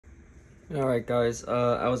Alright guys,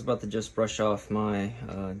 I was about to just brush off my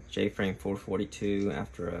J-frame 442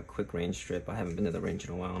 after a quick range trip. I haven't been to the range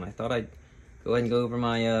in a while, and I thought I'd go ahead and go over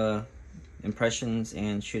my impressions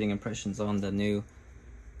and shooting impressions on the new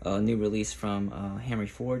release from Hamre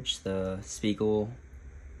Forge, the Spegel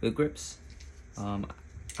boot grips.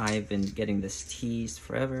 I've been getting this teased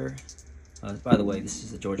forever. By the way, this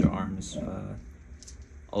is the Georgia Arms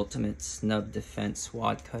Ultimate Snub Defense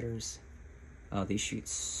Wad Cutters. These shoot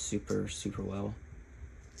super well,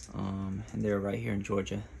 and they're right here in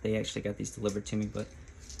Georgia. They actually got these delivered to me, but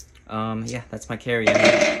yeah, that's my carry.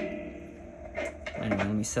 Anyway,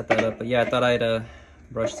 let me set that up. But yeah, I thought I'd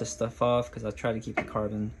brush this stuff off because I try to keep the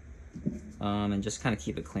carbon and just kind of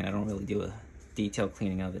keep it clean. I don't really do a detailed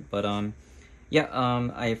cleaning of it, but yeah,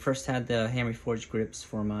 I first had the Hamre Forge grips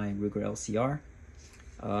for my Ruger LCR.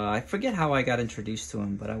 I forget how I got introduced to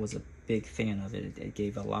them, but I was a big fan of it. It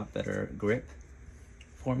gave a lot better grip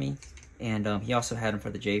for me, and he also had them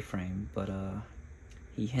for the J-frame, but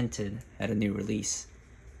he hinted at a new release.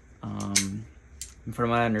 And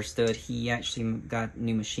from what I understood, he actually got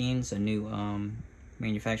new machines, a new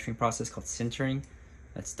manufacturing process called sintering.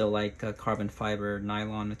 That's still like carbon fiber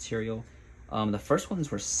nylon material. The first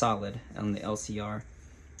ones were solid on the LCR.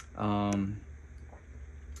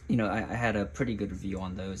 You know, I had a pretty good review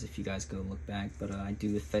on those if you guys go look back, but I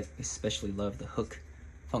do especially love the hook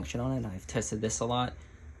function on it. I've tested this a lot.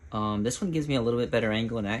 This one gives me a little bit better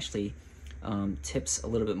angle and actually tips a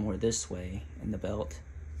little bit more this way in the belt,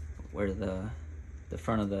 where the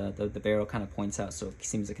front of the barrel kind of points out, so it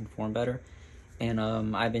seems to conform better. And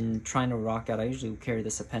I've been trying to rock out. I usually carry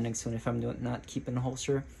this appendix when if I'm not keeping a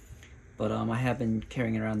holster, but I have been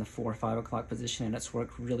carrying it around the 4 or 5 o'clock position, and it's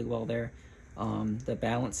worked really well there. The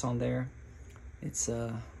balance on there, it's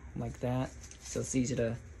like that, so it's easy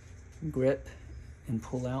to grip and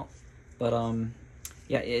pull out. But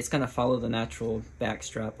yeah, it's gonna follow the natural back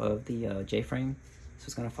strap of the J-frame, so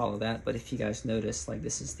it's gonna follow that. But if you guys notice, like,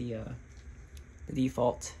 this is the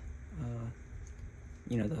default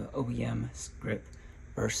you know, the OEM grip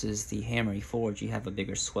versus the Hamre Forge. You have a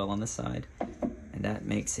bigger swell on the side, and that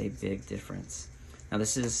makes a big difference. Now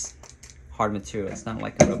this is hard material. It's not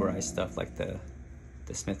like rubberized stuff like the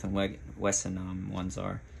Smith & Wesson ones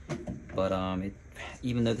are. But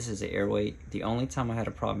even though this is an Airweight, the only time I had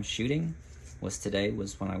a problem shooting was today,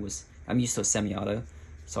 was when I'm used to a semi-auto,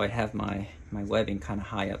 so I have my webbing kind of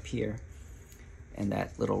high up here, and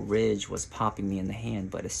that little ridge was popping me in the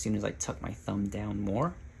hand. But as soon as I took my thumb down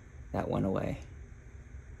more, that went away.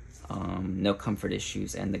 No comfort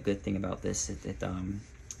issues, and the good thing about this,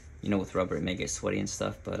 you know, with rubber it may get sweaty and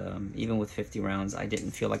stuff, but even with 50 rounds, I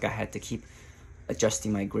didn't feel like I had to keep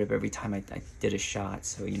adjusting my grip every time I did a shot.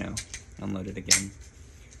 So, you know, unload it again.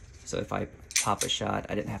 So if I pop a shot,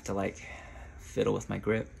 I didn't have to like fiddle with my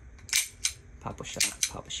grip. Pop a shot,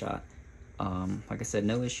 pop a shot. Like I said,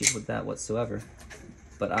 no issues with that whatsoever.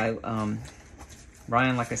 But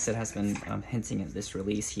Ryan, like I said, has been hinting at this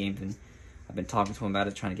release. I've been talking to him about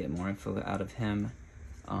it, trying to get more info out of him.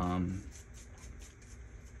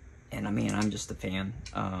 And I mean, I'm just a fan.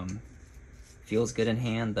 Feels good in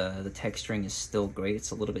hand. The texturing is still great.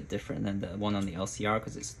 It's a little bit different than the one on the LCR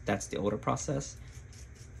because that's the older process.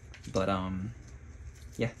 But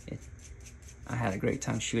yeah, I had a great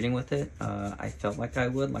time shooting with it. I felt like I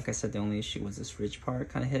would. Like I said, the only issue was this ridge part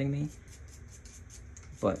kind of hitting me.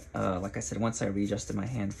 But like I said, once I readjusted my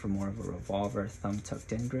hand for more of a revolver thumb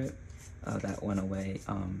tucked in grip, that went away.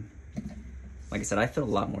 Like I said, I feel a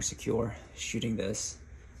lot more secure shooting this,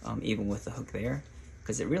 even with the hook there,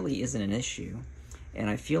 because it really isn't an issue. And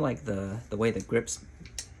I feel like the way the grip's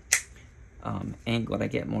angled, I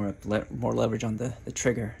get more leverage on the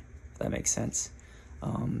trigger, if that makes sense.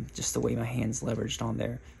 Just the way my hand's leveraged on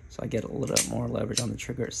there, so I get a little bit more leverage on the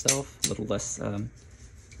trigger itself, a little less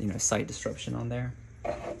you know, sight disruption on there.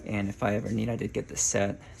 And if I ever need, I did get this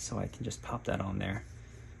set, so I can just pop that on there.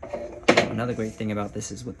 Another great thing about this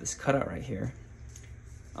is with this cutout right here,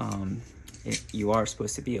 you are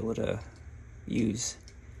supposed to be able to use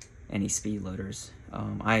any speed loaders.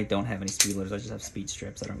 I don't have any speed loaders, I just have speed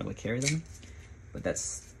strips. I don't really carry them, but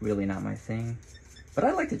that's really not my thing. But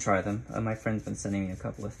I'd like to try them. My friend's been sending me a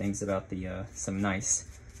couple of things about the some nice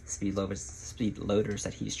speed loaders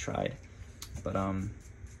that he's tried. But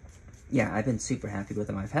yeah, I've been super happy with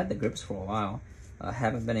them. I've had the grips for a while. I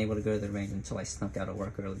haven't been able to go to the range until I snuck out of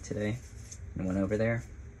work early today and went over there.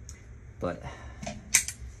 But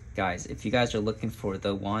guys, if you guys are looking for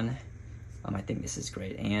the one, I think this is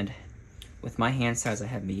great. And with my hand size, I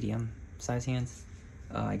have medium size hands.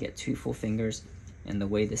 I get 2 full fingers, and the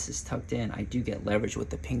way this is tucked in, I do get leverage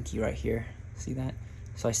with the pinky right here. See that?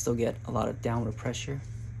 So I still get a lot of downward pressure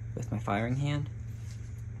with my firing hand,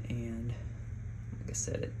 and like I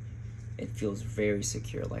said, it feels very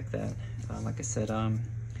secure like that. Like I said,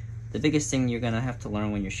 the biggest thing you're gonna have to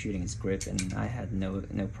learn when you're shooting is grip, and I had no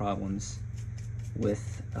problems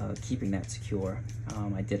with keeping that secure.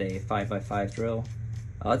 I did a 5x5 drill.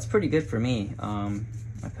 It's pretty good for me.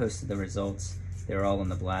 I posted the results. They're all in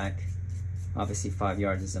the black. Obviously 5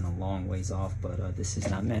 yards isn't a long ways off, but this is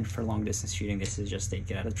not meant for long distance shooting. This is just a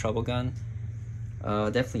get out of trouble gun.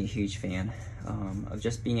 Definitely a huge fan of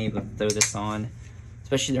just being able to throw this on,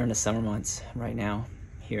 especially during the summer months right now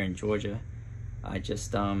here in Georgia. I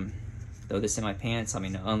just throw this in my pants. I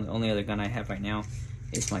mean, the only other gun I have right now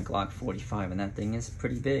is my Glock 45, and that thing is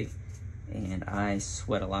pretty big, and I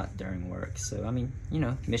sweat a lot during work. So I mean, you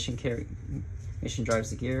know, mission drives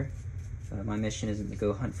the gear. My mission isn't to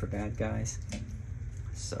go hunt for bad guys.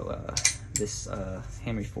 So this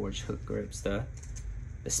Hamre Forge hook grips, the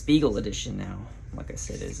Spegel edition now, like I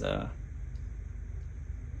said, is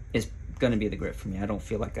gonna be the grip for me. I don't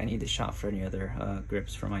feel like I need to shop for any other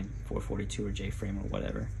grips for my 442 or J-frame or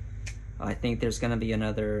whatever. I think there's gonna be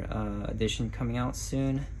another edition coming out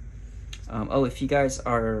soon. Oh, if you guys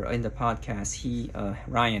are in the podcast,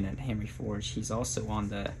 Ryan at Hamre Forge, he's also on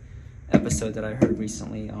the episode that I heard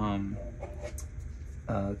recently,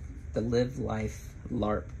 the Laugh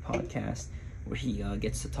Larp podcast, where he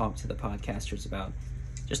gets to talk to the podcasters about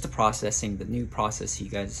just the new process he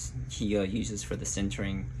uses for the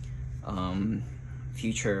sintering,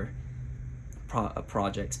 future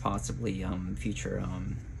projects, possibly future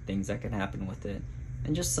things that could happen with it,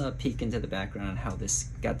 and just peek into the background on how this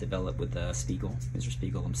got developed with Spegel, Mr.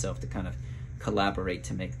 Spegel himself, to kind of collaborate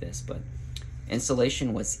to make this. But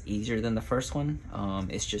installation was easier than the first one.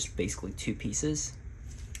 It's just basically 2 pieces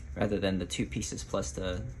rather than the 2 pieces plus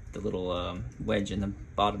the little wedge in the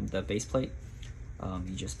bottom of the base plate.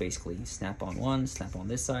 You just basically snap on one, snap on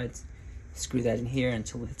this side, screw that in here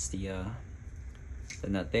until it hits the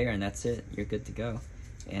nut there, and that's it. You're good to go.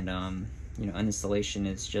 And you know, uninstallation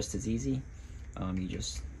is just as easy. You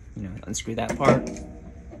just, you know, unscrew that part.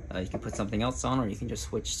 You can put something else on, or you can just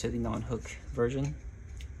switch to the non-hook version.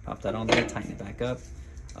 Pop that on there, tighten it back up.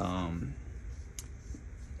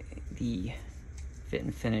 The fit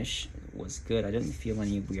and finish was good. I didn't feel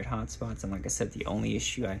any weird hot spots, and like I said, the only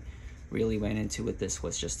issue I really went into with this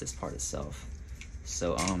was just this part itself.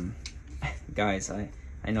 So guys, I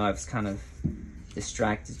know I was kind of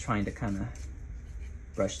distracted trying to kind of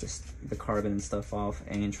brush the carbon and stuff off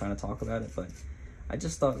and trying to talk about it, but I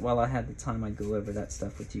just thought while I had the time I'd go over that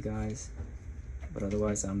stuff with you guys. But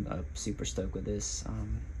otherwise, I'm super stoked with this.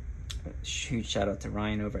 A huge shout out to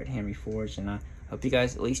Ryan over at Hamre Forge, and I hope you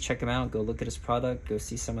guys at least check him out. Go look at his product. Go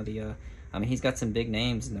see some of the. I mean, he's got some big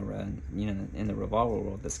names in the in the revolver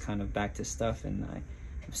world that's kind of back to stuff, and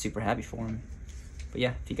I'm super happy for him. But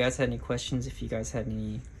yeah, if you guys had any questions, if you guys had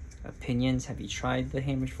any opinions, have you tried the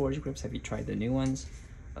Hamre Forge grips? Have you tried the new ones?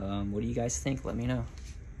 What do you guys think? Let me know.